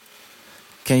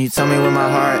Can you tell me where my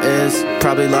heart is?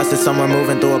 Probably lost it somewhere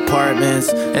moving through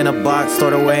apartments. In a box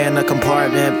stored away in a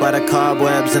compartment by the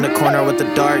cobwebs in the corner with the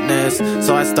darkness.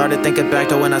 So I started thinking back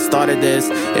to when I started this.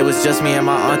 It was just me and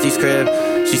my auntie's crib.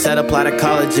 She said apply to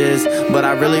colleges, but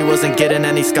I really wasn't getting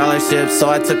any scholarships, so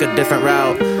I took a different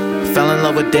route. Fell in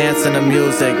love with dance and the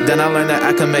music. Then I learned that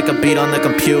I could make a beat on the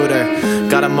computer.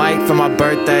 Got a mic for my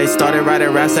birthday. Started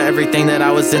writing raps to everything that I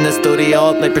was in the studio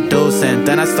up late producing.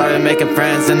 Then I started making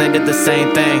friends and they did the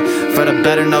same thing. For the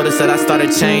better, notice that I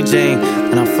started changing,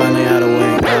 and I finally had a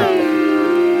way out.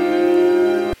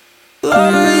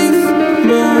 Life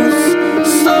moves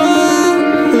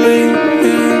slowly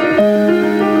in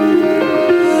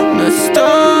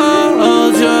nostalgia.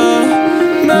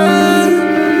 Memories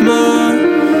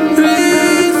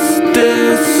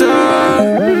disappear.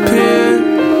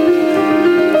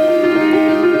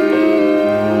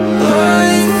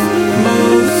 Life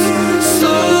moves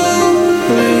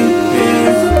slowly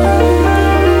in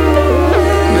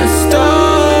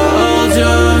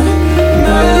nostalgia.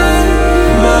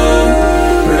 Memories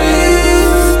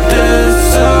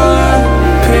disappear.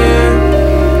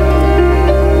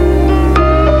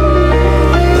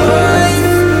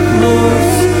 Life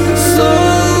moves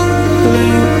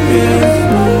slowly in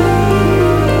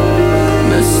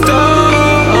nostalgia.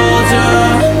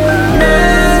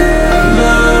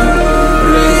 Memories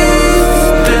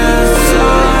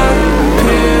disappear.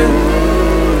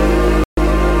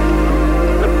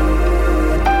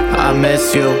 I miss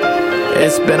you.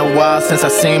 It's been a while since I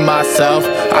seen myself.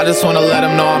 I just wanna let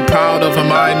him know I'm proud of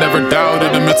him. I ain't never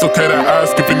doubted him. It's okay to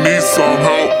ask if he needs some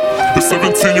help. If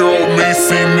 17-year-old me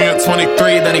seen me at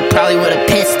 23, then he probably would've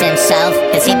pissed himself,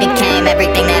 as he became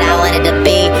everything that I wanted to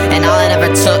be, and all it ever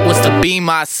took was to be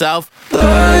myself.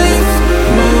 Life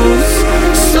moves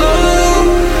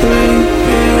slowly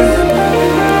in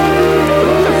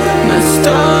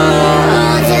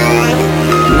nostalgia.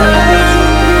 Memories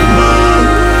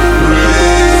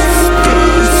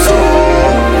disappear.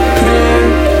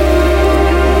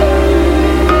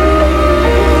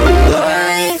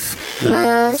 Life